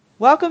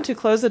Welcome to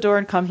Close the Door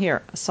and Come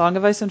Here, a Song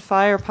of Ice and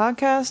Fire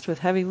podcast with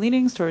heavy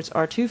leanings towards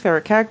our two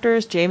favorite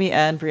characters, Jaime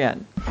and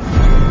Brienne. There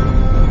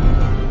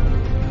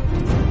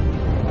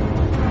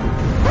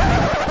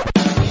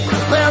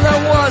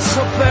was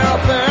a bear,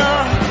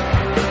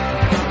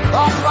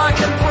 all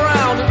black and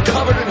brown and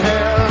covered in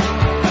hair.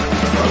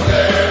 From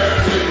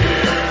there to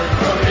here,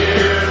 from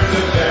here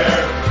to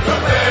there, the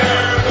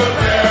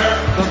bear,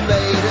 the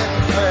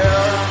maiden fair.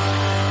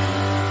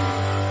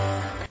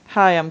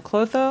 Hi, I'm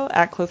Clotho,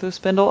 at Clotho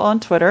Spindle on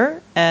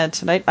Twitter, and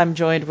tonight I'm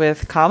joined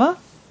with Kama.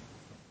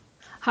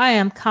 Hi,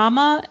 I'm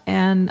Kama,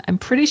 and I'm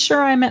pretty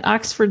sure I'm at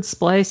Oxford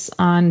Splice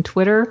on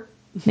Twitter,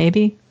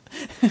 maybe.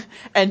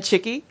 And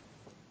Chicky.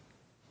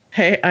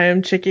 Hey, I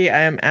am Chicky.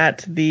 I am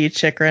at the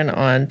Chikrin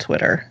on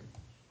Twitter.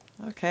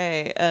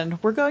 Okay,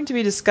 and we're going to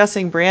be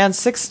discussing Brienne's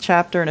 6th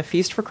chapter in A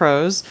Feast for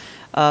Crows,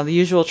 the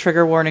usual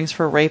trigger warnings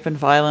for rape and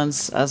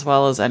violence, as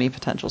well as any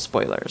potential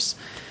spoilers.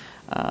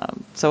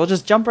 So we'll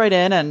just jump right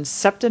in, and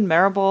Septon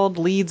Maribald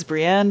leads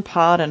Brienne,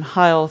 Pod, and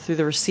Hyle through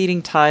the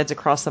receding tides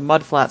across the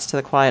mudflats to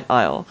the Quiet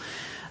Isle.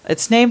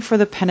 It's named for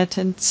the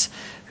penitents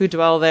who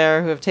dwell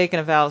there, who have taken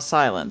a vow of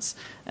silence,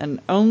 and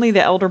only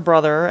the elder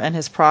brother and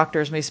his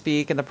proctors may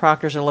speak, and the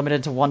proctors are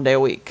limited to 1 day a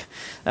week.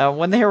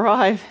 When they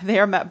arrive, they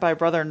are met by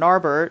Brother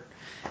Narbert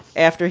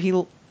after he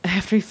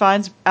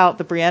finds out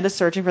that Brienne is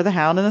searching for the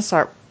Hound in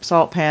the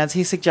salt pans.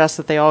 He suggests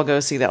that they all go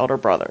see the elder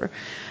brother.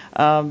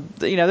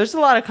 There's a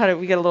lot of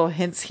we get a little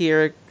hints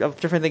here of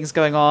different things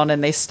going on,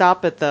 and they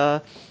stop at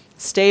the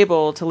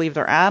stable to leave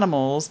their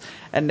animals,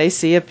 and they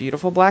see a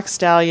beautiful black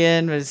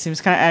stallion. It seems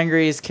kind of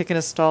angry. He's kicking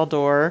a stall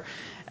door,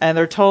 and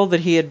they're told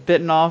that he had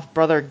bitten off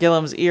Brother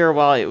Gillem's ear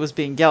while it was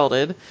being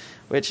gelded,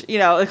 which,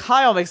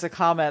 Hyle makes a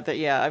comment that,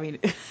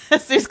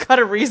 it seems kind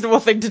of a reasonable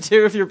thing to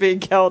do if you're being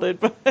gelded,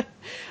 but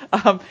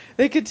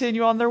they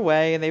continue on their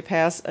way, and they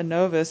pass a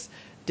novice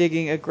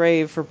digging a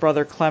grave for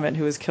Brother Clement,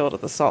 who was killed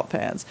at the salt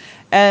pans.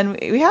 And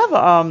we have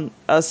a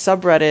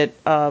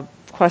subreddit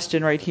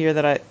question right here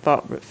that I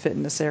thought would fit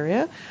in this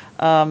area.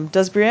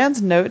 Does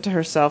Brienne's note to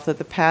herself that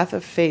the path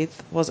of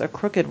faith was a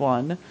crooked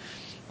one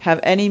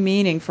have any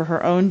meaning for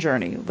her own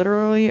journey,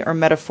 literally or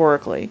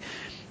metaphorically?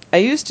 I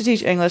used to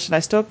teach English, and I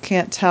still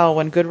can't tell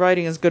when good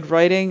writing is good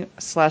writing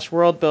 /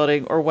 world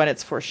building, or when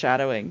it's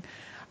foreshadowing.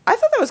 I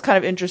thought that was kind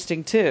of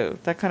interesting too.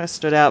 That kind of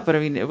stood out, but I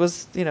mean, it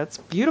was, it's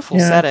a beautiful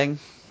setting.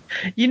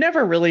 You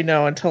never really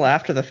know until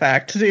after the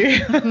fact, do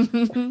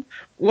you?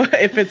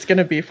 If it's going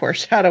to be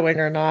foreshadowing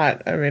or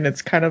not. I mean,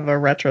 it's kind of a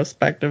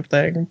retrospective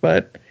thing,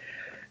 but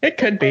it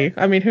could be.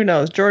 I mean, who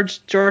knows?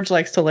 George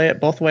likes to lay it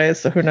both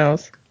ways, so who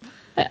knows?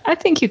 I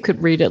think you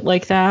could read it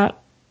like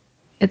that.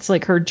 It's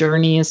like her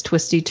journey is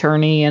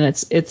twisty-turny, and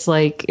it's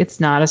like it's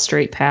not a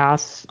straight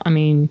path. I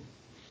mean,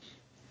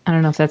 I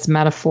don't know if that's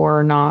metaphor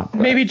or not. But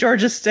maybe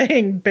George is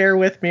saying, bear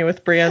with me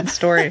with Brienne's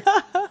story.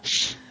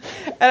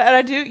 And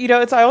I do,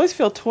 I always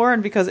feel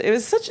torn because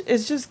it's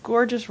just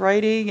gorgeous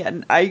writing,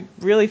 and I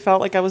really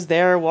felt like I was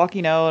there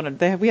walking out,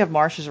 and we have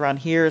marshes around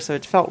here, so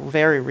it felt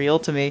very real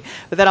to me.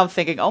 But then I'm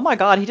thinking, oh my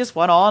God, he just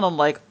went on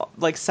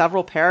like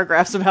several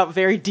paragraphs about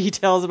very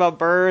details about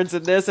birds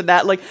and this and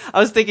that. Like, I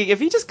was thinking, if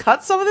he just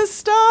cut some of this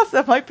stuff,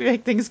 that might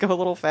make things go a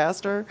little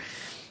faster.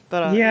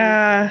 But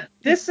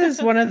this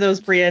is one of those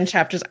Brienne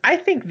chapters. I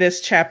think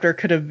this chapter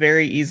could have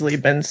very easily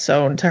been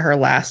sewn to her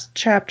last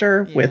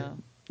chapter with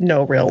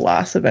no real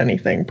loss of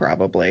anything,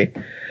 probably.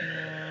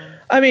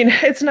 I mean,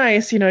 it's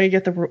nice, you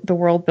get the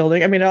world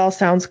building. I mean, it all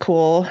sounds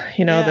cool,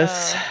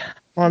 this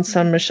Mont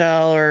Saint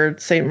Michel or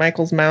St.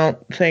 Michael's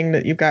Mount thing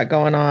that you've got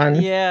going on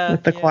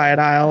with the Quiet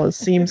Isle. It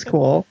seems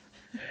cool.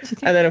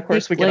 And then, of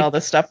course, we get all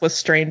this stuff with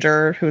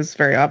Stranger, who's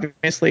very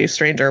obviously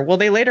Stranger. Well,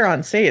 they later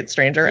on say it's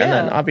Stranger, and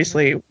then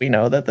obviously we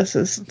know that this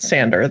is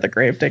Sandor, the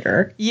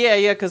Gravedigger.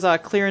 Yeah, because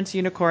Clearance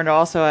Unicorn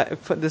also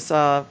put this,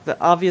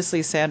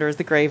 obviously Sandor is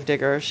the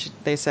Gravedigger,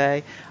 they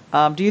say.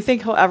 Do you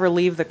think he'll ever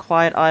leave the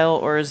Quiet Isle,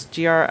 or is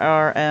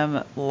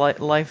GRRM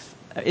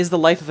is the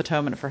Life of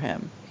Atonement for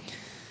him?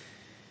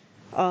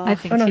 I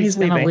think he's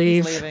going to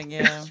leave. He's leaving,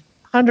 yeah.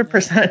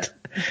 100%.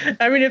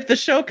 I mean, if the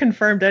show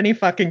confirmed any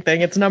fucking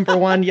thing, it's number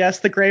one, yes,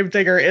 the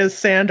Gravedigger is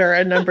Sandor,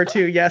 and number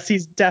two, yes,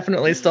 he's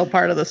definitely still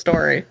part of the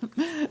story.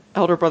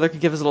 Elder brother could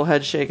give his little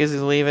head shake as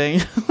he's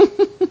leaving.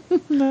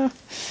 No.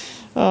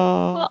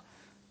 Oh. Well,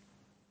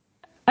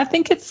 I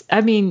think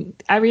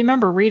I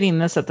remember reading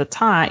this at the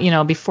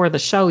time, before the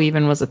show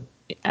even was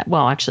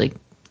actually,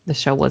 the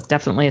show was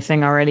definitely a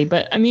thing already,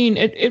 but I mean,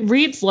 it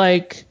reads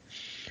like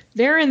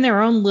they're in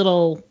their own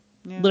little,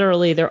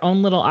 literally their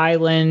own little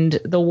island.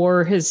 The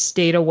war has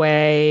stayed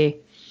away,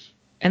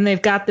 and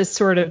they've got this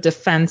sort of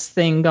defense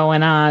thing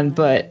going on,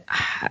 but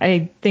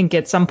I think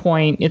at some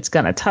point it's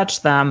going to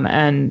touch them,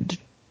 and,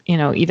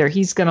 either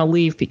he's going to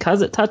leave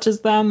because it touches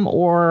them,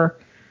 or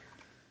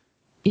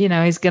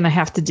he's going to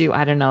have to do,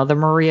 I don't know, the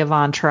Maria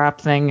von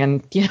Trapp thing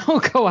and,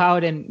 go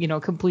out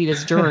and, complete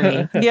his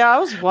journey. Yeah, I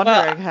was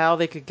wondering how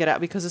they could get out,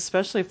 because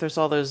especially if there's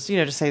all those,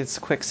 just say it's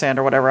quicksand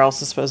or whatever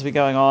else is supposed to be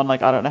going on,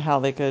 like, I don't know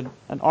how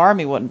an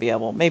army wouldn't be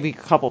able, maybe a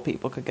couple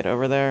people could get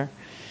over there.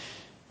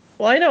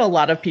 Well, I know a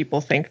lot of people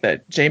think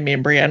that Jaime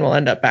and Brienne will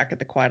end up back at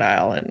the Quiet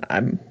Isle, and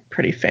I'm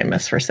pretty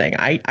famous for saying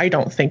I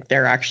don't think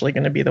they're actually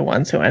going to be the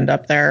ones who end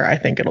up there. I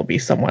think it'll be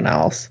someone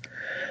else.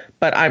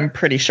 But I'm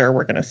pretty sure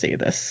we're going to see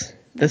this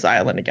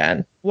island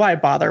again. Why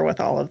bother with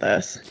all of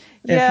this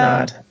if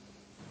not?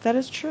 That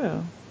is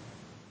true.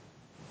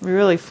 He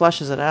really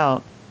fleshes it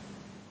out.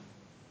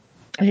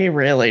 He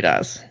really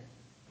does.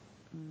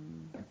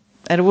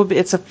 And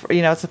it's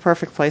a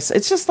perfect place.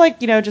 It's just like,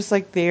 just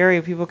like the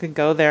area people can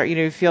go there.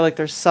 You feel like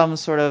there's some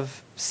sort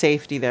of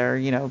safety there,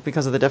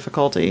 because of the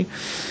difficulty.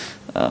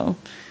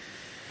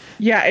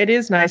 Yeah, it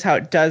is nice how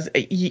it does.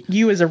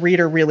 You as a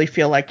reader really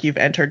feel like you've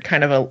entered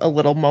kind of a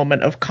little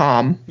moment of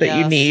calm that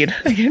you need,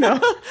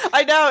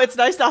 I know. It's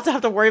nice not to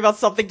have to worry about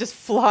something just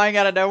flying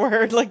out of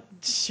nowhere, like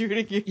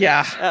shooting you in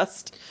the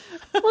chest.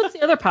 Well, it's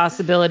the other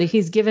possibility.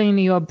 He's giving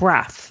you a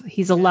breath.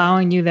 He's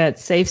allowing you that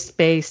safe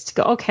space to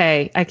go,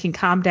 okay, I can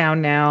calm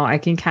down now. I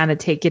can kind of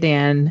take it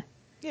in.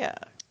 Yeah.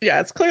 Yeah,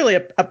 it's clearly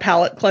a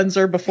palate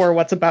cleanser before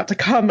what's about to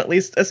come, at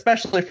least,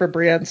 especially for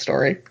Brienne's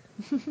story.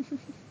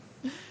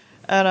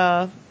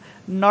 And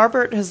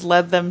Narbert has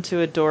led them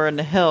to a door in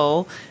the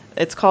hill.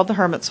 It's called the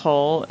Hermit's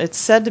Hole. It's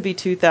said to be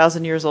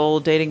 2,000 years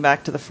old, dating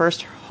back to the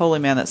first holy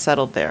man that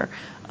settled there.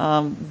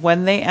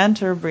 When they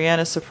enter, Brienne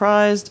is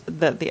surprised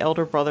that the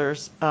elder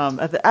brothers,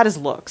 at his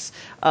looks,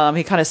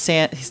 he kind of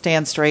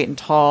stands straight and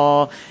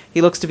tall.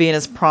 He looks to be in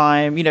his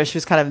prime. She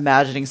was kind of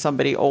imagining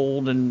somebody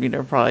old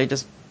and, probably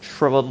just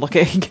shriveled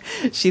looking.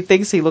 She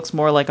thinks he looks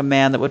more like a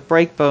man that would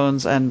break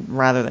bones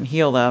rather than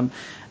heal them.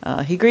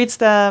 He greets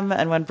them,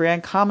 and when Brienne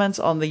comments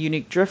on the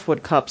unique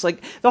driftwood cups,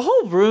 like, the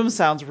whole room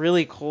sounds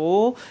really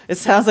cool. It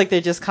sounds like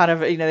they just kind of,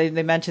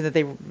 they mentioned that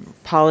they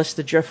polished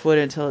the driftwood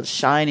until it's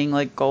shining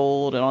like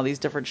gold and all these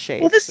different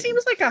shapes. Well, this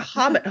seems like a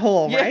hobbit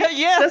hole, right?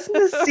 Yeah. Doesn't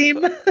this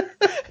seem...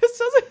 It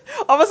sounds like,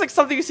 almost like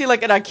something you see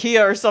like in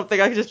IKEA or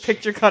something. I can just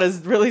picture kind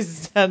of really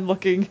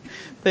zen-looking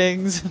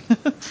things.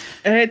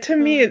 And to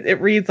me, it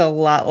reads a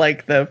lot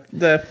like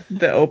the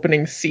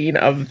opening scene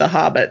of The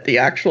Hobbit, the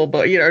actual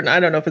book. I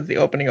don't know if it's the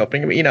opening,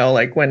 but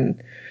like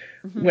when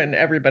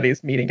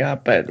everybody's meeting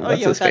up. But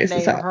what's his face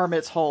is that?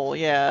 Hermit's Hole,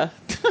 yeah.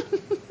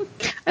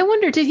 I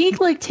wonder, did he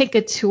take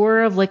a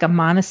tour of like a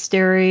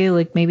monastery,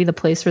 like maybe the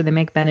place where they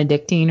make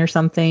Benedictine or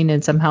something,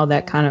 and somehow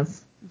that kind of...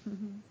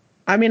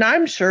 I mean,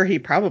 I'm sure he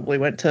probably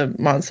went to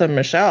Mont Saint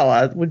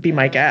Michel. Would be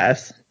my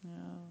guess.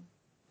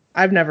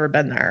 I've never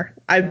been there.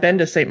 I've been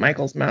to St.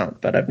 Michael's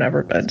Mount, but I've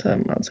never been to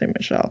Mont Saint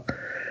Michel.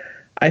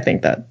 I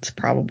think that's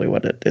probably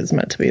what it is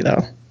meant to be,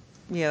 though.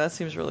 Yeah, that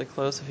seems really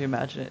close if you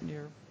imagine it in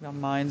your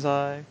mind's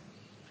eye.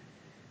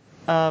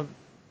 And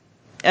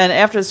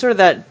after sort of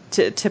that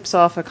tips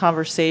off a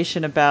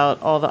conversation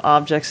about all the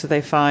objects that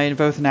they find,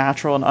 both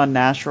natural and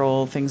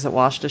unnatural, things that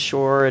washed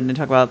ashore, and they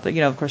talk about,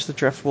 of course, the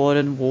driftwood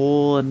and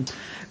wool and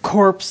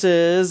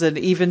corpses and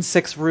even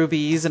 6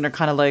 rubies, and they're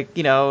kind of like,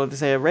 they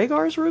say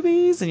Rhaegar's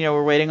rubies, and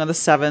we're waiting on the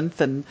 7th,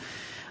 and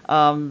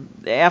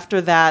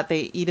after that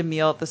they eat a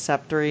meal at the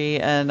Septery,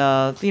 and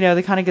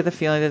they kind of get the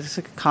feeling that it's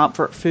like a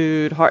comfort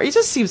food. It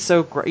just seems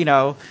so great,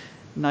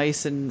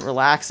 nice and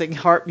relaxing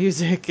harp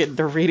music, and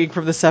they're reading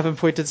from the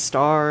 7-pointed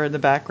star in the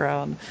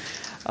background.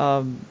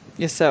 We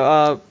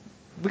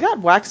got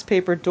Wax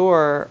Paper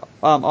Door,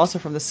 also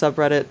from the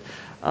subreddit,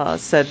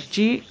 said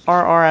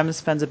GRRM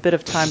spends a bit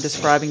of time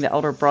describing the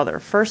elder brother,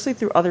 firstly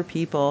through other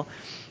people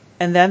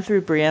and then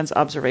through Brienne's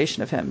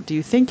observation of him. Do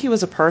you think he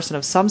was a person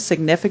of some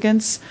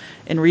significance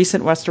in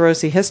recent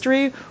Westerosi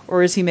history,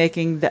 or is he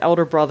making the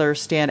elder brother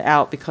stand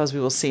out because we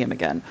will see him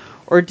again?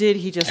 Or did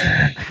he just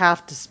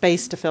have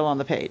space to fill on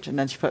the page? And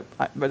then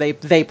they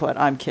put,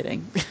 I'm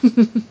kidding.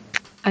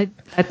 I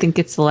think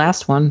it's the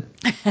last one.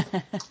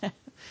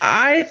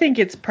 I think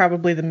it's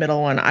probably the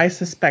middle one. I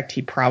suspect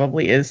he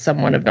probably is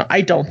someone of...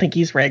 I don't think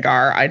he's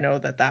Rhaegar. I know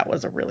that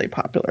was a really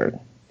popular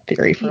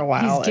theory for a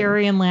while. He's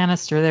Tyrion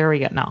Lannister. There we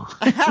go. No.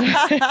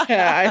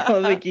 Yeah, I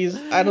don't think he's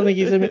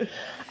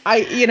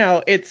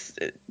it's...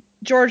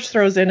 George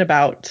throws in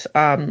about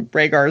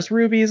Rhaegar's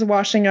rubies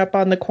washing up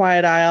on the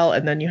Quiet Isle,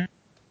 and then you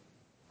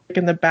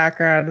in the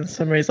background and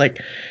somebody's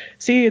like,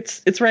 see,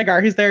 it's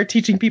Rhaegar, he's there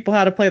teaching people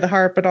how to play the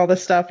harp and all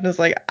this stuff, and it's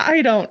like,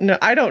 I don't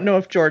know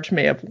if George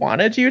may have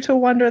wanted you to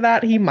wonder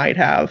that. He might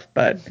have,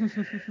 but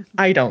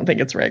I don't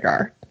think it's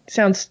Rhaegar. He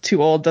sounds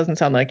too old. Doesn't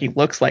sound like he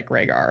looks like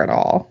Rhaegar at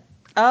all.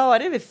 Oh, I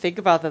didn't even think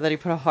about that he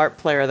put a harp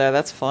player there.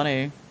 That's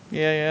funny.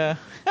 Yeah.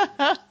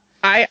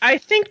 I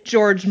think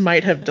George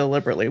might have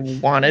deliberately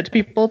wanted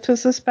people to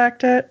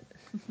suspect it.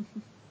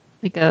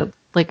 Like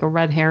a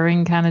red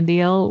herring kind of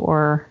deal,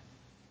 or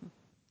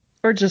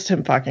just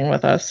him fucking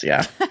with us,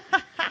 yeah.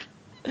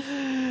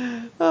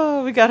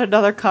 Oh, we got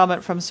another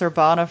comment from Sir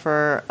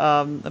Bonifer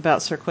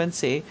about Sir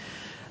Quincy.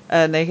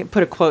 And they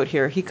put a quote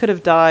here. He could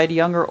have died,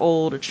 young or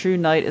old. A true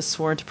knight is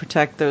sworn to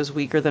protect those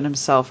weaker than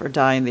himself or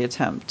die in the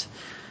attempt.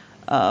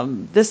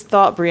 This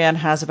thought Brienne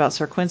has about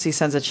Sir Quincy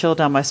sends a chill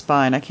down my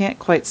spine. I can't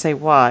quite say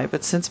why,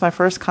 but since my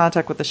first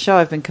contact with the show,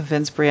 I've been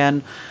convinced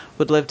Brienne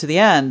would live to the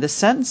end. This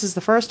sentence is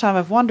the first time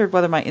I've wondered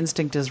whether my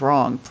instinct is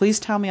wrong. Please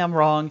tell me I'm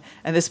wrong,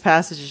 and this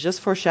passage is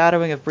just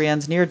foreshadowing of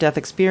Brienne's near-death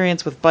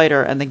experience with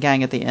Biter and the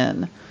gang at the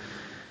inn.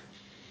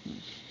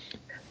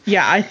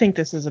 Yeah, I think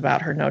this is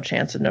about her no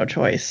chance and no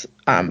choice.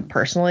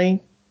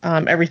 Personally,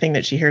 everything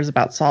that she hears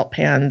about Salt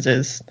Pans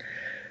is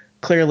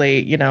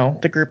clearly,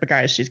 the group of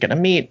guys she's going to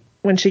meet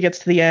when she gets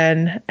to the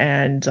end,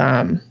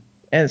 and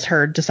it's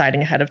her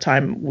deciding ahead of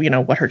time,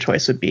 what her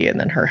choice would be, and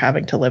then her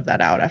having to live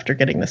that out after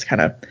getting this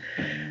kind of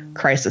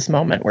crisis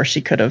moment where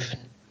she could have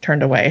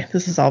turned away.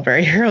 This is all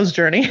very hero's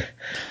journey,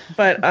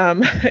 but I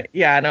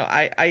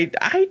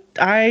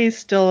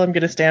still am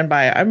going to stand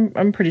by.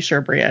 I'm pretty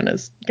sure Brienne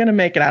is going to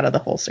make it out of the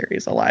whole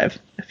series alive.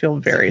 I feel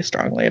very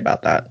strongly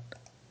about that.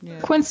 Yeah.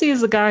 Quincy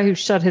is the guy who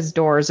shut his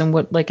doors and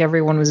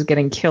everyone was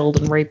getting killed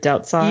and raped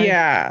outside.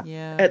 Yeah.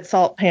 At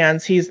Salt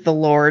Pans, he's the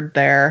lord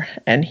there,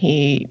 and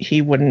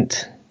he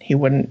wouldn't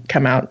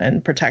come out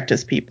and protect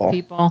his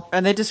people.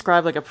 And they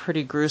describe like a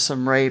pretty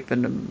gruesome rape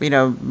and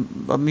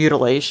a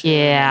mutilation.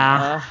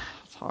 Yeah.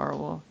 It's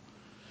horrible.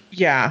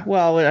 Yeah,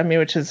 well, I mean,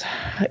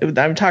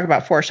 I'm talking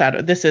about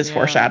foreshadow. This is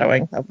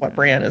foreshadowing of what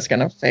Brienne is going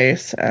to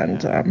face,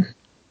 and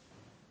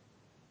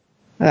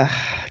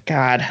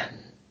God.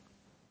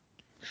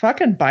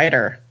 Fucking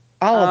Biter.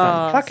 All of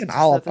them. Fucking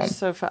all of them.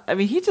 So I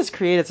mean, he just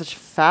created such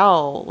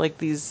foul, like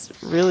these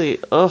really,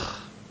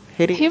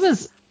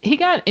 hideous. He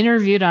got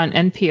interviewed on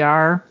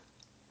NPR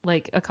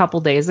like a couple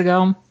days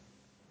ago,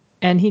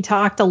 and he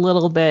talked a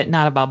little bit,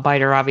 not about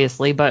Biter,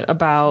 obviously, but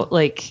about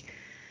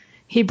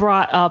he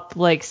brought up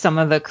some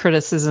of the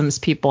criticisms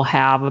people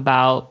have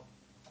about,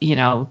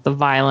 the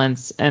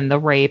violence and the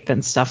rape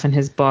and stuff in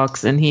his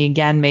books. And he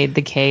again made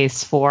the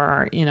case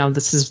for,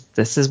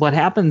 this is what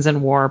happens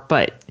in war,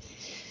 but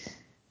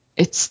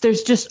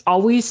there's just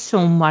always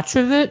so much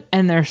of it,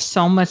 and there's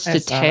so much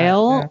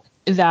detail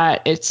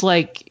that it's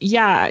I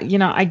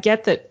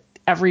get that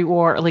every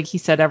war, like he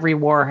said, every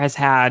war has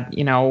had,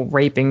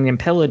 raping and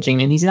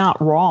pillaging, and he's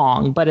not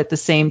wrong, but at the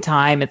same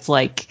time, it's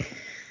did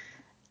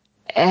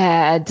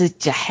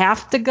you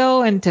have to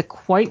go into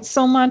quite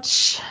so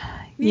much,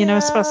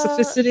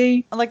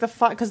 specificity? Like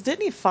because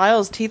didn't he file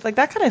his teeth? Like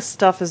that kind of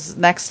stuff is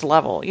next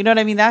level. You know what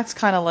I mean? That's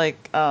kind of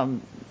like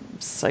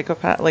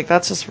psychopath. Like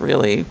that's just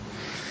really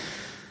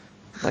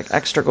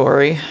extra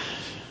gory.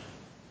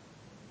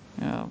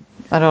 Yeah,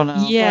 I don't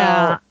know.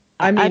 Yeah, well,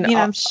 I mean,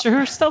 I'm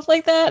sure stuff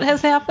like that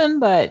has happened,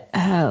 but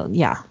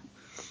yeah.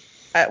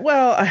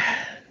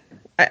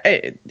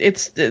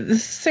 It's the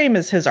same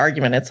as his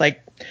argument. It's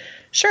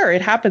sure,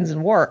 it happens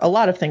in war. A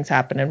lot of things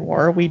happen in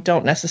war. We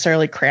don't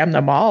necessarily cram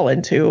them all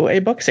into a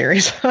book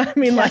series. I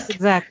mean, yes,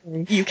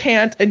 exactly. You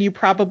can't, and you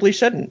probably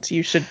shouldn't.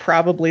 You should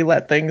probably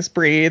let things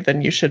breathe,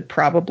 and you should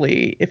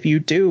probably, if you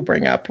do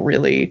bring up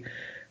really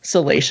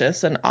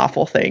salacious and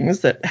awful things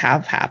that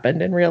have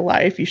happened in real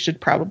life, you should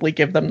probably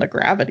give them the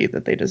gravity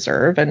that they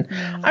deserve. And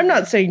I'm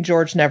not saying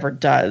George never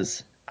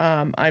does.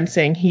 I'm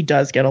saying he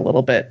does get a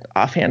little bit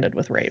offhanded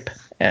with rape,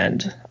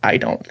 and I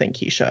don't think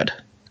he should.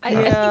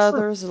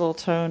 There's a little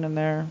tone in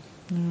there.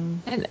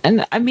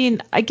 And I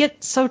mean, I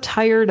get so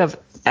tired of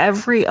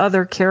every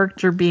other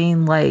character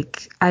being I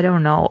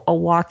don't know, a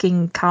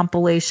walking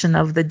compilation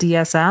of the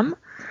DSM.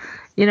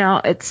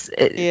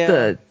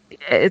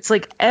 It's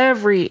like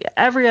every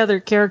other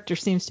character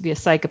seems to be a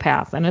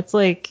psychopath, and it's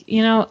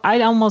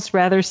I'd almost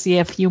rather see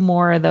a few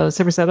more of those.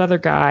 There was that other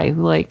guy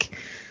who I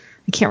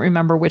can't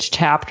remember which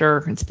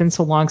chapter. It's been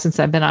so long since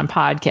I've been on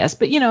podcasts,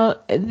 but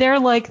they're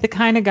the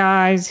kind of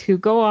guys who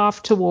go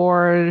off to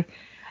war.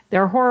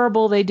 They're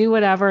horrible. They do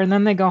whatever, and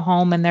then they go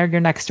home and they're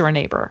your next door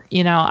neighbor.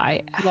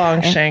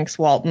 Longshanks,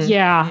 Walton.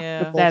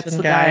 Yeah, that's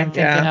the guy I'm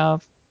thinking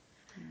of.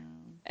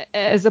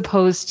 As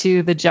opposed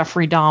to the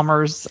Jeffrey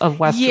Dahmers of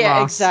Westeros.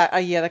 Yeah,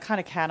 exactly. The kind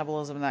of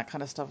cannibalism and that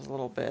kind of stuff is a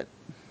little bit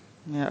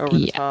over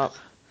the top.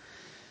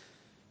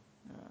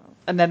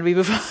 And then we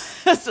move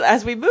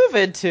as we move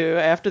into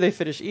after they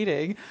finish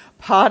eating,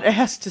 Pod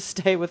asks to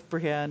stay with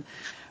Brienne.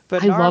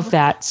 But I love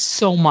that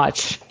so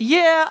much.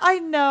 Yeah, I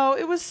know.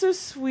 It was so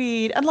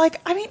sweet. And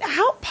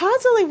how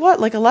Pod's only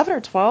 11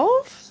 or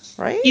 12,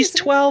 right? He's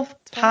 12,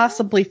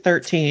 possibly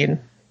 13.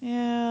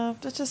 Yeah,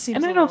 that just seems.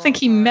 And I don't think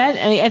he meant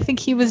any. I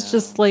think he was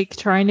just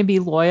trying to be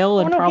loyal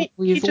and probably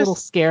he's a little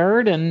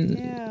scared.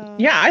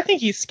 And yeah, I think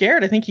he's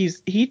scared. I think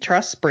he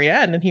trusts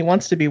Brienne and he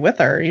wants to be with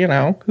her.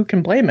 Who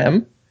can blame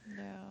him?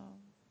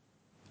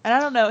 And I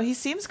don't know, he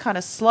seems kind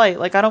of slight.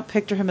 I don't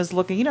picture him as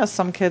looking,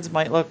 some kids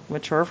might look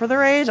mature for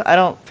their age. I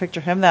don't picture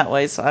him that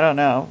way, so I don't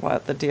know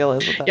what the deal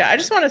is with that. Yeah, I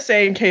just want to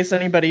say, in case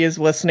anybody is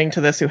listening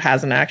to this who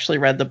hasn't actually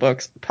read the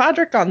books,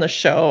 Podrick on the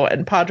show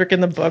and Podrick in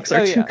the books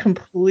are two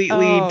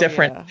completely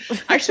different. Yeah.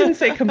 I shouldn't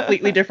say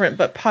completely different,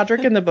 but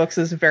Podrick in the books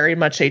is very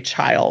much a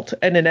child,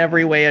 and in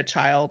every way a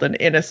child, and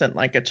innocent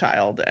like a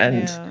child,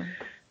 and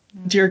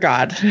dear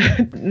God,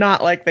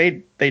 not like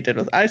they did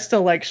with. I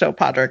still like show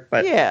Podrick,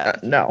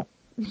 but no.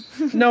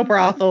 No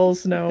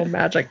brothels, no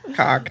magic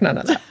cock, none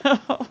of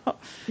that.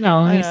 No,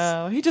 I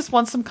know. He just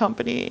wants some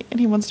company, and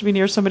he wants to be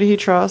near somebody he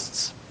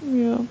trusts.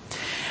 Yeah.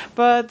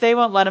 But they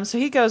won't let him, so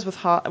he goes with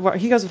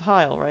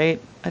Hyle,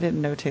 right? I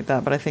didn't notate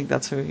that, but I think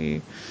that's who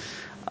he.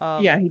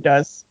 Yeah, he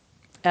does.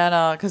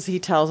 And because he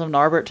tells them,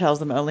 Norbert tells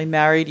them, only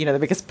married. The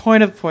biggest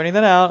point of pointing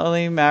that out: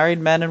 only married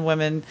men and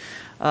women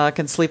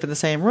can sleep in the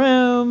same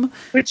room.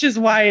 Which is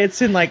why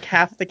it's in like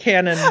half the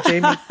canon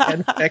Jamie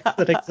fanfics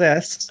that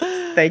exist.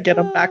 They get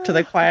them back to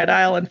the Quiet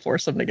Isle and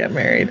force them to get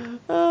married.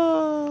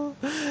 Oh,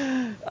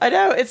 I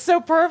know, it's so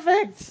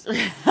perfect.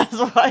 That's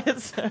why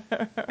it's.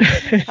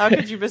 How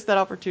could you miss that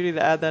opportunity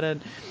to add that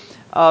in?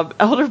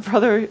 Elder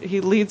brother,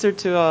 he leads her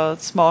to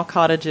small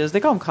cottages. They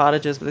call them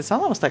cottages, but they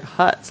sound almost like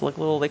huts. Like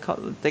little,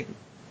 they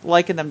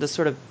liken them to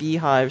sort of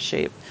beehive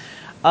shape.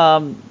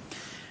 And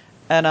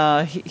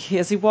he,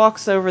 as he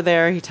walks over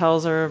there, he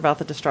tells her about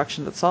the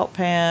destruction of the salt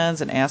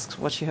pans and asks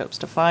what she hopes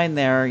to find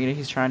there.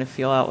 He's trying to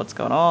feel out what's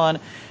going on.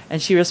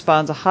 And she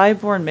responds, a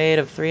high-born maid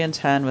of 3 and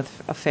 10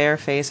 with a fair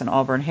face and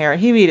auburn hair. And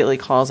he immediately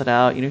calls it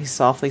out. He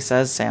softly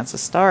says, Sansa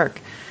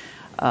Stark.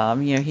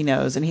 He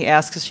knows. And he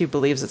asks if she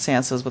believes that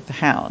Sansa is with the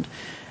Hound.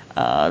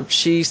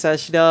 She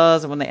says she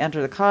does. And when they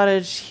enter the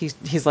cottage,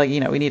 he's like,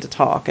 we need to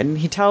talk. And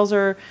he tells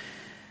her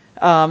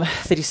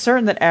that he's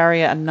certain that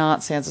Arya and not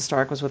Sansa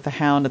Stark was with the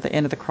Hound at the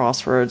end of the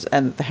crossroads,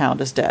 and the Hound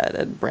is dead.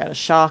 And Bran is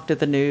shocked at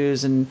the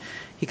news, and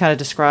he kind of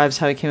describes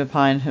how he came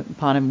upon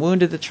him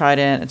wounded the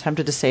trident,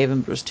 attempted to save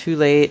him, but was too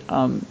late.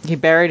 He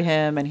buried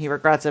him, and he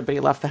regrets it, but he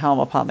left the helm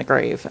upon the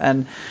grave.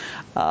 And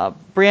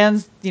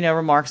Bran,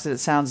 remarks that it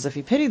sounds as if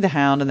he pitied the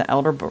Hound, and the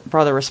elder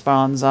brother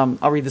responds,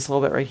 I'll read this a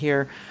little bit right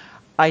here.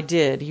 I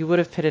did. You would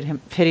have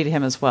pitied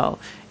him as well.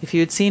 If you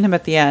had seen him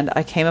at the end,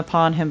 I came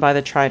upon him by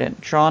the trident,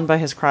 drawn by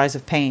his cries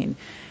of pain.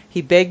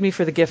 He begged me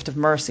for the gift of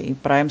mercy,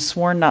 but I am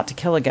sworn not to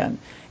kill again.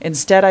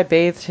 Instead, I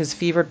bathed his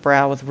fevered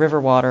brow with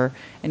river water,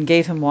 and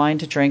gave him wine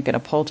to drink and a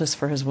poultice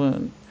for his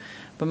wound.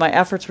 But my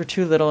efforts were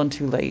too little and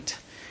too late.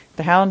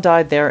 The Hound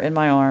died there in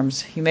my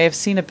arms. You may have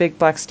seen a big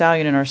black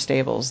stallion in our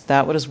stables.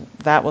 That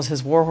was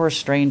his warhorse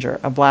Stranger,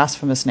 a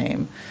blasphemous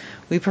name.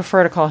 We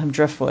prefer to call him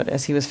Driftwood,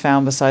 as he was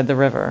found beside the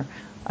river.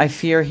 I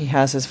fear he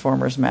has his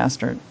former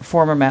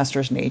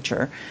master's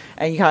nature.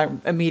 And you kind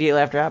of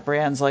immediately after that,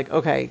 Bran's like,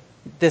 okay,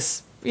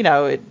 this,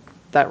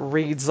 that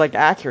reads like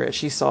accurate.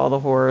 She saw the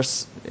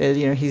horse,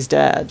 he's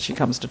dead. She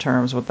comes to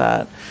terms with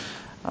that.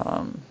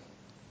 Well,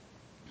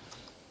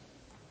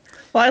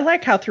 I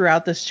like how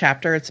throughout this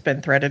chapter it's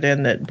been threaded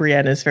in that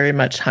Brienne is very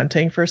much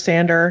hunting for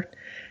Sandor.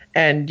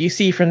 And you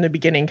see from the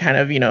beginning kind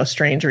of,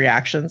 strange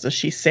reactions as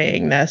she's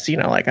saying this,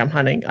 like I'm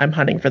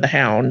hunting for the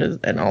Hound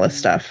and all this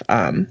stuff.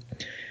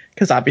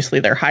 Because obviously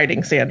they're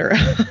hiding Sandor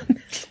on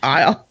this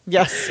isle.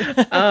 Yes.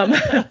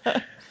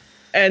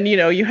 And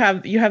you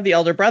have the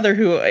elder brother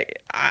who,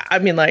 I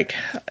mean, like,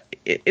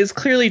 is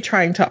clearly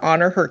trying to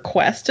honor her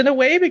quest in a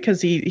way,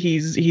 because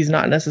he's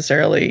not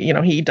necessarily,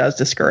 he does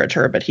discourage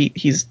her, but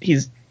he's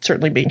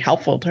certainly being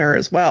helpful to her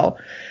as well.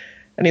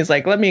 And he's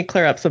like, let me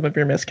clear up some of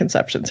your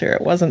misconceptions here.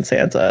 It wasn't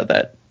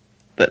Sansa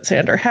that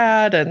Sandor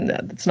had, and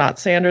it's not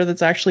Sandor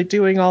that's actually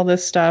doing all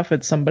this stuff.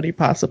 It's somebody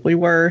possibly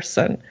worse.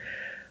 And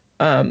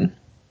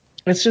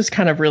it's just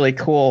kind of really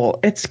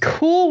cool. It's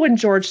cool when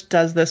George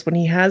does this, when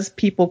he has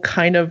people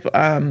kind of,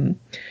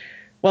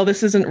 well,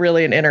 this isn't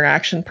really an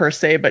interaction per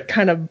se, but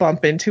kind of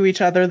bump into each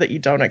other that you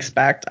don't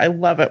expect. I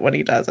love it when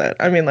he does it.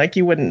 I mean, like,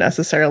 you wouldn't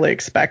necessarily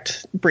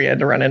expect Brienne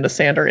to run into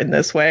Sandor in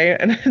this way,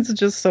 and it's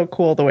just so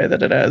cool the way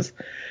that it is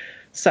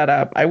set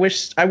up. I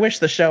wish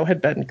the show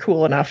had been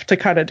cool enough to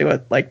kind of do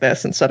it like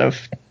this instead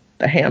of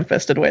the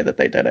ham-fisted way that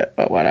they did it,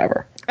 but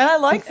whatever. And I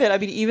like that. I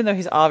mean, even though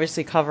he's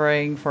obviously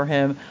covering for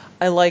him,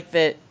 I like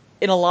that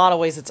in a lot of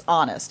ways it's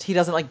honest. He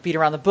doesn't like beat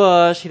around the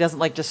bush. He doesn't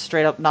like just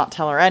straight up not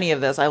tell her any of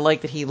this. I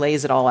like that he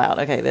lays it all out.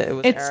 Okay, it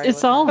was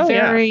it's all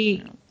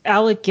very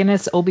Alec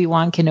Guinness,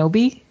 Obi-Wan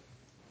Kenobi.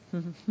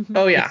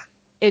 Oh yeah.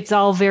 It's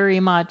all very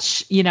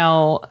much,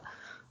 the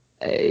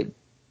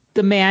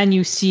man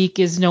you seek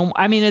is no.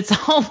 I mean, it's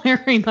all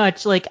very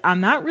much like,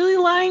 I'm not really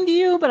lying to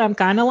you, but I'm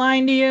kind of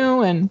lying to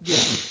you, and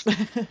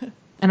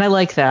and I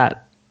like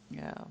that.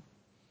 Yeah,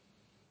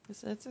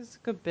 it's a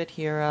good bit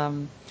here.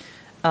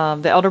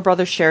 The elder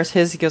brother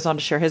he goes on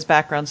to share his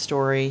background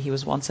story. He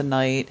was once a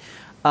knight.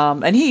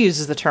 And he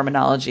uses the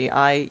terminology,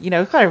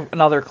 kind of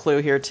another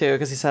clue here too,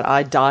 because he said,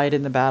 I died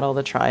in the battle of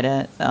the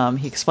Trident.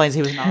 He explains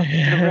he was knocked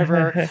into the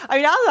river. I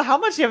mean, I don't know how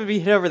much you have to be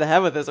hit over the head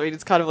with this. I mean,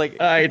 it's kind of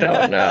like... I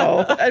don't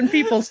know. And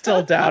people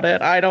still doubt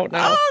it. I don't know.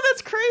 Oh,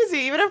 that's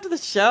crazy. Even after the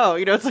show,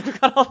 it's like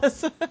we've got all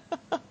this...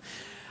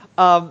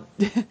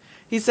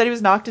 He said he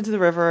was knocked into the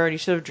river and he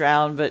should have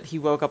drowned, but he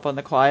woke up on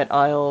the Quiet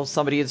Isle.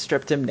 Somebody had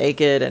stripped him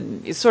naked,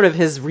 and it's sort of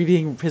his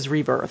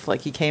rebirth.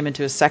 Like, he came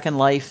into a second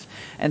life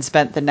and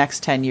spent the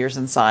next 10 years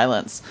in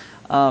silence.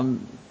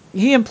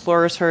 He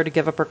implores her to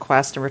give up her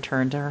quest and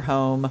return to her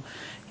home.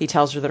 He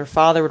tells her that her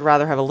father would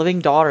rather have a living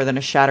daughter than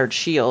a shattered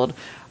shield.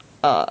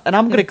 And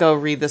I'm going to go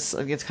read this.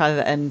 It's kind of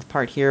the end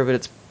part here, but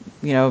it's,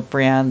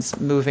 Brienne's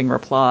moving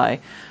reply.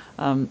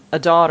 A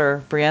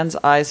daughter, Brienne's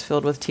eyes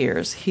filled with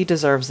tears. He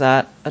deserves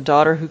that. A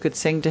daughter who could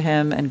sing to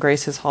him and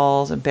grace his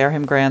halls and bear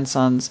him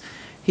grandsons.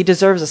 He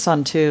deserves a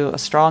son, too, a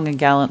strong and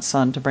gallant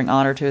son to bring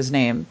honor to his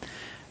name.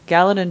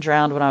 Galladon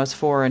drowned when I was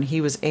 4, and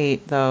he was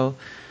 8, though.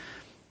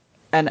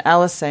 And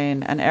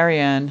Alysanne and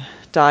Arianne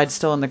died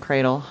still in the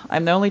cradle.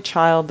 I'm the only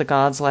child the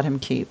gods let him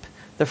keep,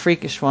 the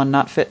freakish one,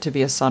 not fit to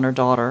be a son or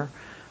daughter.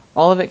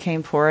 All of it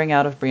came pouring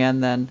out of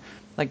Brienne then,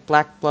 like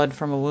black blood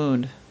from a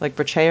wound, like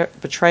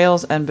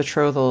betrayals and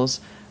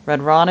betrothals. Red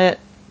Ronnet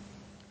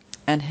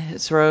and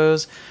his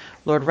rose,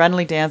 Lord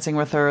Renly dancing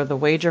with her, the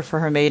wager for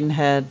her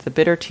maidenhead, the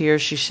bitter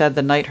tears she shed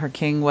the night her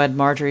king wed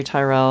Marjorie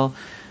Tyrell,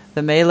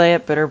 the melee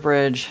at Bitter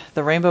Bridge,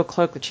 the rainbow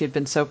cloak that she had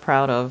been so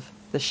proud of,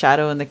 the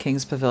shadow in the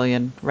king's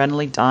pavilion,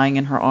 Renly dying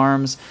in her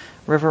arms,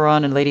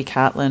 Riverrun and Lady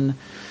Catelyn,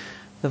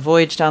 the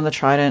voyage down the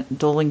Trident,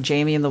 dueling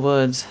Jaime in the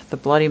woods, the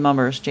bloody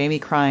mummers, Jaime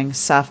crying,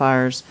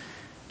 sapphires,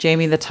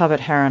 Jaime the tub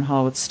at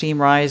Harrenhal with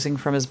steam rising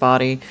from his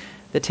body,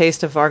 the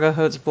taste of Vargo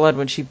Hoat's blood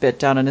when she bit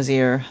down in his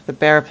ear, the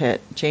bear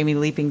pit, Jaime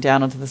leaping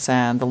down onto the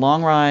sand, the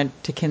long ride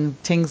to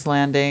King's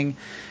Landing,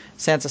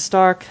 Sansa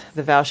Stark,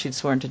 the vow she'd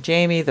sworn to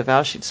Jaime, the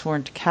vow she'd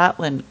sworn to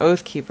Catelyn,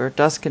 Oathkeeper,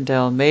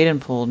 Duskendale,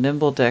 Maidenpool,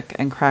 Nimble Dick,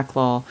 and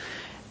Cracklaw,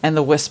 and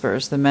the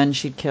Whispers, the men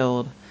she'd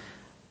killed.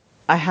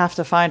 I have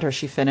to find her,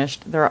 she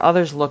finished. There are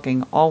others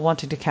looking, all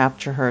wanting to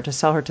capture her, to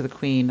sell her to the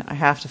Queen. I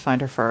have to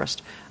find her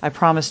first. I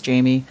promised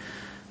Jaime.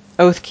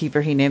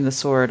 Oathkeeper, he named the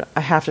sword.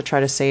 I have to try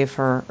to save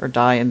her or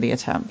die in the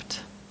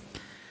attempt.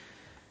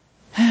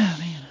 Oh,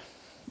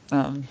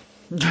 man.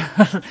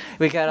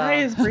 We got. Why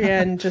is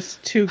Brienne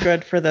just too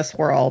good for this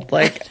world?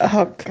 Like,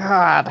 oh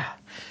God,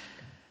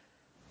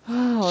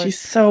 she's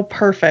so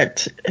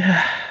perfect,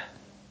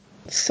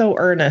 so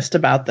earnest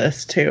about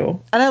this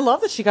too. And I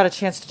love that she got a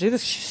chance to do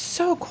this. She's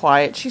so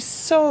quiet. She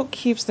so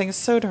keeps things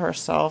so to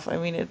herself. I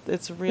mean,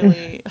 it's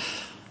really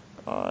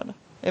God.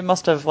 It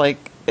must have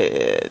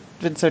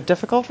been so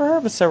difficult for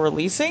her, but so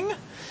releasing.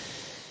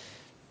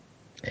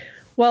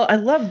 Well, I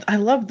love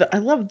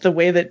the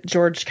way that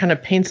George kind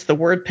of paints the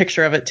word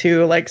picture of it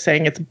too, like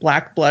saying it's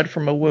black blood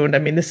from a wound. I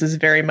mean, this is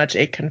very much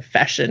a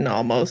confession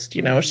almost,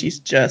 you know, she's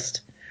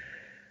just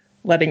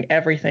letting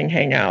everything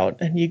hang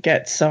out, and you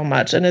get so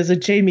much. And as a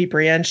Jaime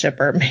Brienne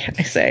shipper, may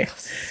I say,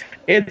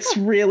 it's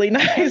really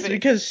nice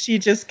because she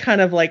just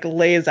kind of like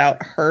lays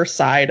out her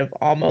side of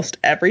almost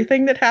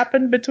everything that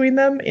happened between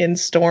them in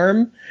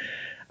Storm.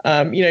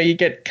 You know, you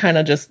get kind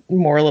of just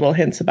more little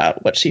hints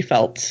about what she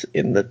felt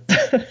in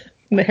the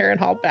in the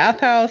Harrenhal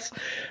bathhouse,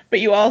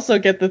 but you also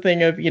get the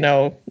thing of, you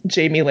know,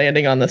 Jaime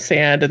landing on the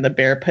sand in the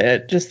bear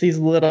pit, just these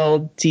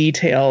little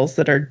details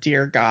that are,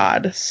 dear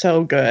God,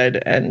 so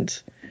good,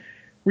 and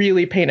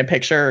really paint a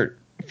picture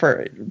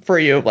for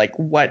you of like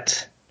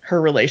what her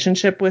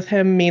relationship with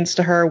him means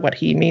to her, what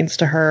he means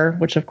to her,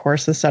 which of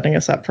course is setting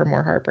us up for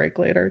more heartbreak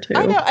later too.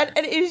 I know,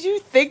 and as you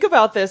think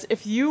about this,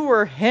 if you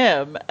were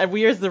him and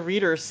we as the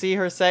reader see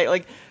her say,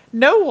 like,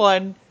 no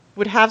one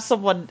would have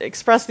someone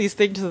express these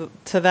things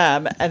to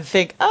them and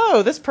think,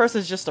 oh, this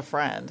person's just a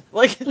friend.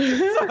 Like, so,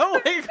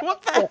 like,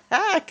 what the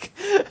heck?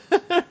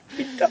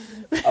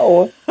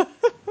 Oh,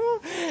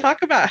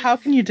 talk about how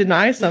can you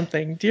deny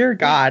something? Dear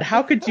God,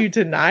 how could you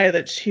deny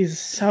that she's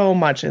so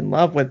much in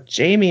love with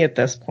Jaime at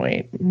this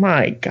point?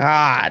 My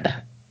God.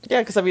 Yeah,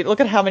 because I mean, look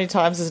at how many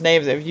times his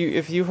name.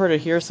 If you were to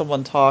hear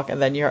someone talk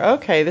and then you're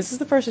okay, this is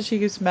the person she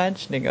keeps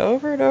mentioning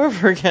over and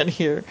over again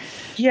here.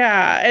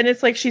 Yeah, and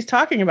it's like she's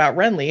talking about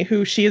Renly,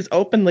 who she has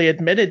openly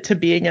admitted to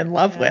being in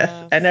love with,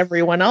 and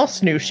everyone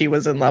else knew she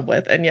was in love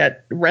with, and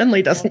yet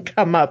Renly doesn't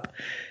come up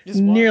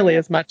nearly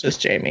as much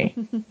as Jaime.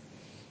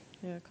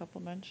 Yeah, a couple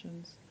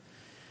mentions.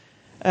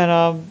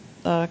 And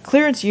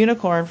Clearance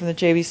Unicorn from the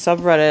JB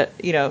subreddit,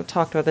 you know,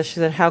 talked about this. She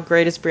said, how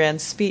great is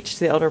Brienne's speech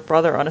to the elder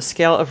brother on a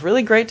scale of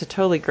really great to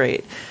totally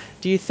great?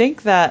 Do you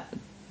think that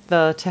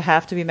to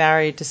have to be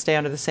married to stay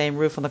under the same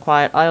roof on the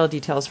Quiet Isle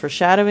details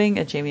foreshadowing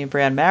a Jaime and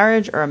Brienne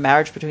marriage or a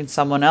marriage between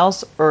someone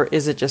else, or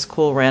is it just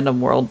cool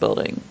random world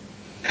building?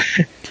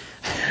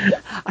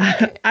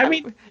 I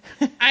mean,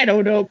 I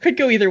don't know. Could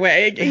go either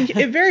way.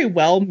 It very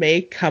well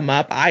may come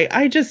up.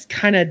 I just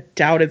kind of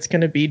doubt it's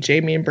going to be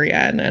Jaime and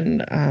Brienne,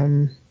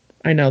 and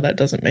I know that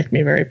doesn't make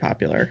me very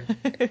popular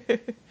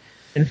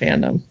in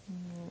fandom.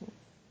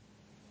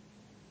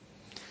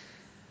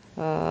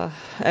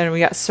 And we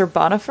got Sir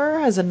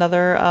Bonifer has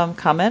another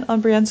comment on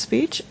Brienne's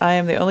speech. I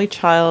am the only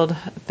child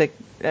that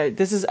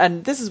this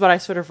is what I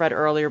sort of read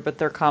earlier, but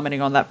they're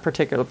commenting on that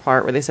particular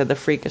part where they said the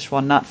freakish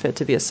one, not fit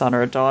to be a son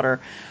or a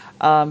daughter.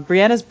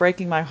 Brienne is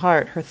breaking my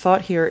heart. Her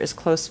thought here is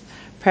close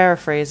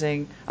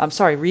rephrasing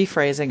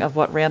of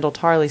what Randall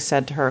Tarley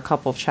said to her a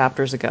couple of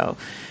chapters ago.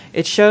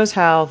 It shows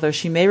how, though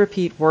she may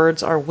repeat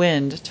words are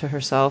wind to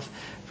herself,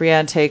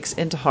 Brienne takes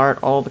into heart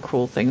all the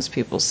cruel things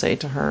people say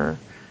to her.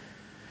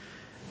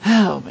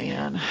 Oh,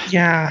 man.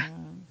 Yeah.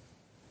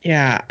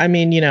 Yeah. I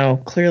mean, you know,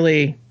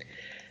 clearly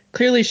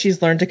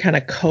she's learned to kind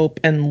of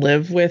cope and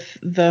live with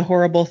the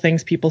horrible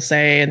things people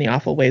say and the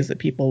awful ways that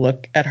people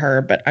look at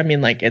her. But I mean,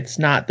 like, it's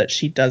not that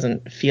she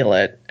doesn't feel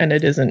it, and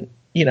it isn't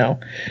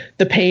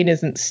the pain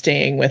isn't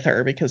staying with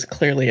her, because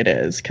clearly it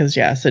is. Because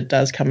yes, it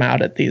does come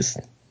out at these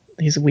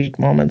weak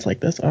moments like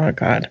this. Oh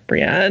God,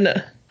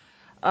 Brienne.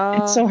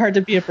 It's so hard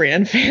to be a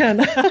Brienne fan.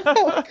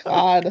 Oh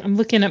God. I'm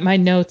looking at my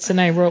notes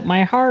and I wrote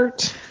my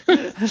heart.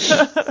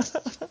 That's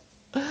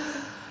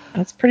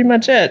pretty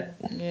much it.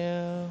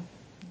 Yeah,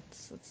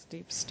 it's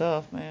deep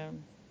stuff,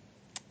 man.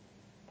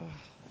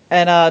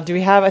 And do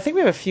we have? I think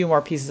we have a few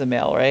more pieces of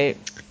mail, right?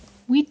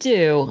 We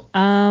do.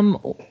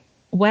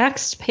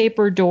 Waxed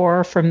Paper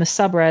Door from the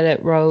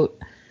subreddit wrote,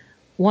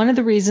 one of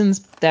the reasons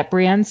that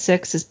Brienne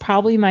 6 is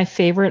probably my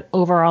favorite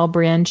overall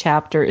Brienne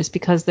chapter is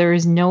because there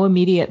is no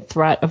immediate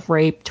threat of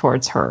rape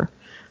towards her.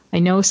 I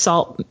know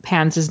salt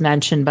pans is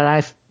mentioned,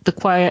 but the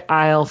Quiet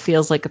Isle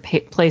feels like a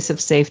place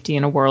of safety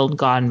in a world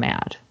gone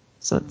mad.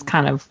 So it's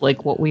kind of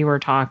like what we were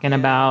talking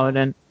about.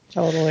 And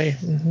totally.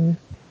 Mm-hmm.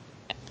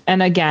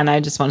 And again,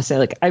 I just want to say,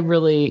 like, I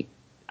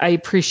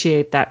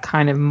appreciate that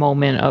kind of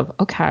moment of,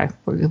 okay,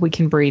 we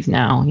can breathe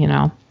now, you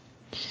know?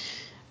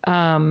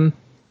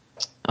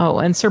 Oh,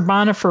 and Sir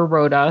Bonifer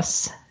wrote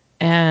us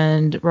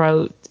and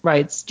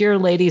writes, Dear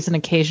ladies and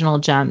occasional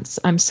gents,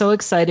 I'm so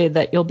excited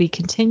that you'll be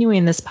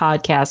continuing this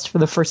podcast for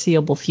the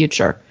foreseeable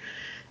future.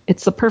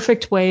 It's the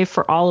perfect way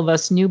for all of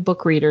us new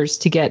book readers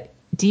to get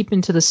deep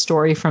into the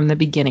story from the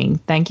beginning.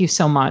 Thank you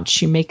so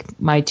much. You make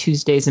my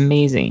Tuesdays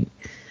amazing.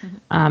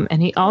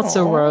 And he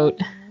also wrote,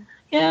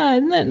 yeah,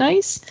 isn't that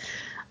nice?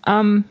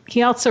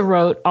 He also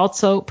wrote,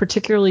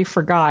 particularly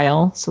for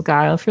Guile. So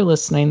Guile, if you're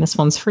listening, this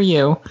one's for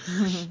you.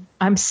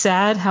 I'm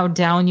sad how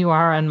down you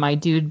are on my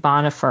dude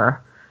Bonifer.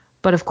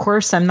 But of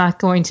course, I'm not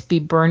going to be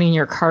burning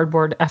your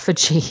cardboard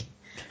effigy.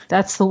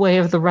 That's the way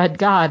of the Red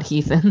God,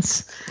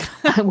 heathens.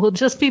 I will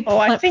just be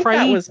I think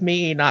that was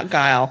me, not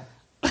Guile.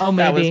 Oh,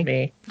 maybe. That was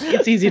me.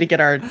 It's easy to get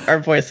our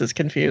voices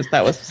confused.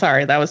 That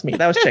was me.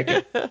 That was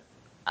Chicky.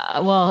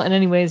 And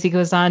anyways, he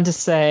goes on to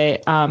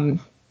say,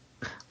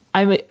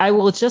 I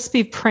will just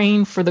be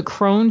praying for the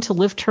crone to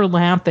lift her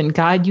lamp and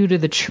guide you to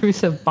the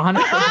truth of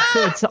Bonifer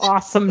Good's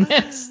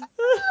awesomeness.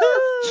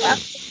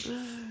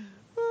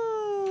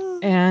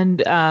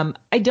 And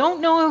I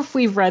don't know if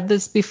we've read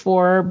this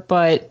before,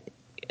 but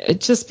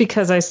just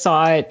because I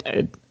saw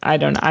it, I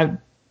don't know.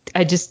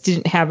 I just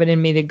didn't have it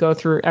in me to go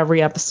through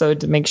every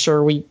episode to make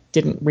sure we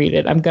didn't read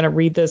it. I'm going to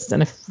read this,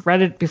 and if I've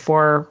read it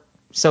before,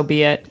 so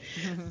be it.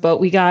 But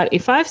we got a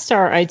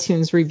 5-star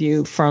iTunes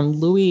review from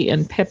Louie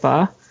and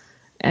Pippa,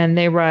 and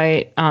they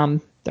write,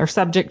 their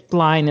subject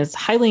line is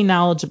highly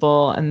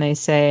knowledgeable, and they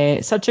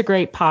say, such a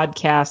great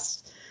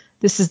podcast.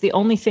 This is the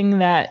only thing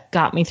that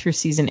got me through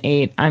season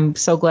 8. I'm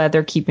so glad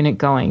they're keeping it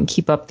going.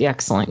 Keep up the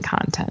excellent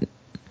content.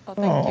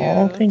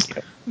 Oh, thank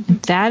you.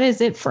 That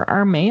is it for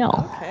our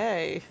mail.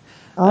 Okay.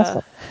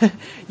 Awesome.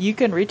 You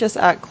can reach us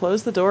at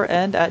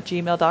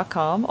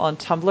closethedoorend@gmail.com, on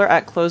Tumblr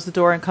at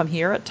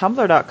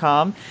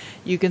closethedoorandcomehere@tumblr.com.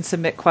 You can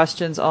submit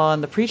questions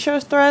on the pre-show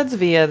threads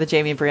via the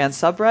Jamie and Brienne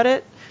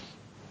subreddit,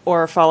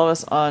 or follow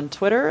us on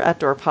Twitter at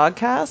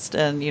DoorPodcast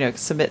and,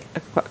 submit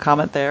a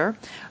comment there.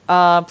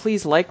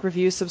 Please like,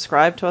 review,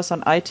 subscribe to us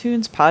on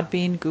iTunes,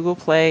 Podbean, Google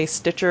Play,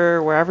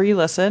 Stitcher, wherever you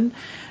listen.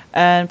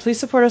 And please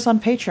support us on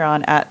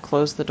Patreon at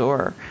Close the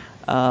Door.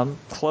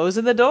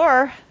 Closing the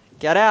door.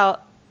 Get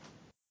out.